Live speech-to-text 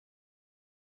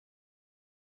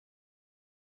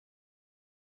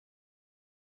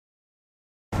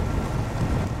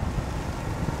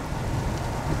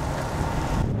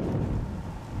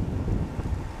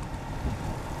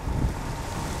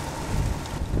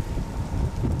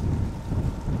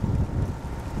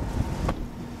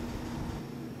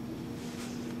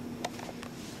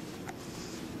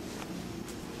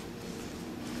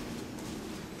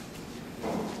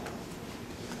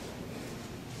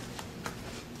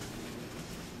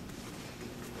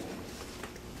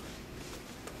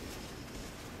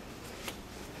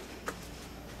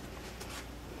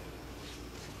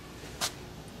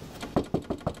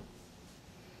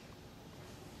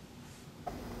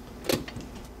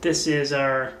This is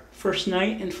our first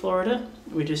night in Florida.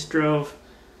 We just drove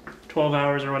 12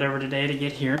 hours or whatever today to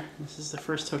get here. This is the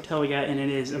first hotel we got, and it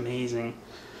is amazing.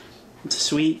 It's a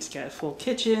suite. It's got a full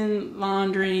kitchen,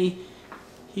 laundry,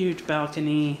 huge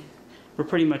balcony. We're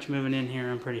pretty much moving in here,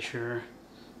 I'm pretty sure.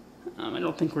 I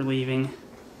don't think we're leaving.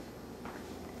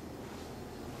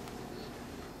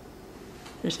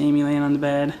 There's Amy laying on the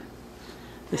bed.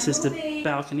 This is the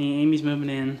balcony. Amy's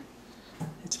moving in.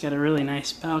 It's got a really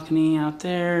nice balcony out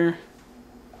there.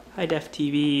 High def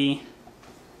TV.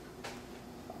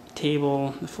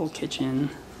 Table, the full kitchen.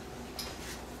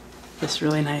 This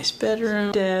really nice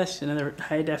bedroom. Desk, another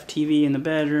high def TV in the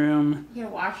bedroom. You got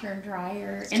a washer and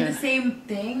dryer. In the same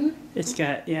thing? It's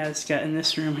got in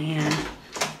this room here.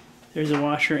 There's a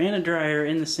washer and a dryer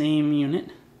in the same unit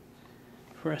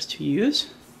for us to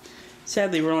use.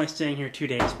 Sadly, we're only staying here 2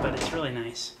 days, but it's really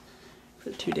nice for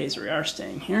the 2 days we are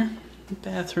staying here.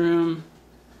 Bathroom,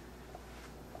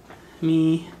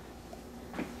 me,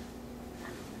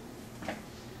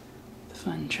 the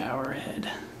fun shower head,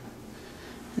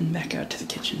 and back out to the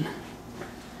kitchen.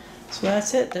 So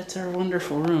that's it. That's our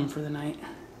wonderful room for the night.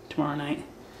 Tomorrow night,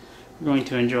 we're going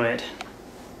to enjoy it.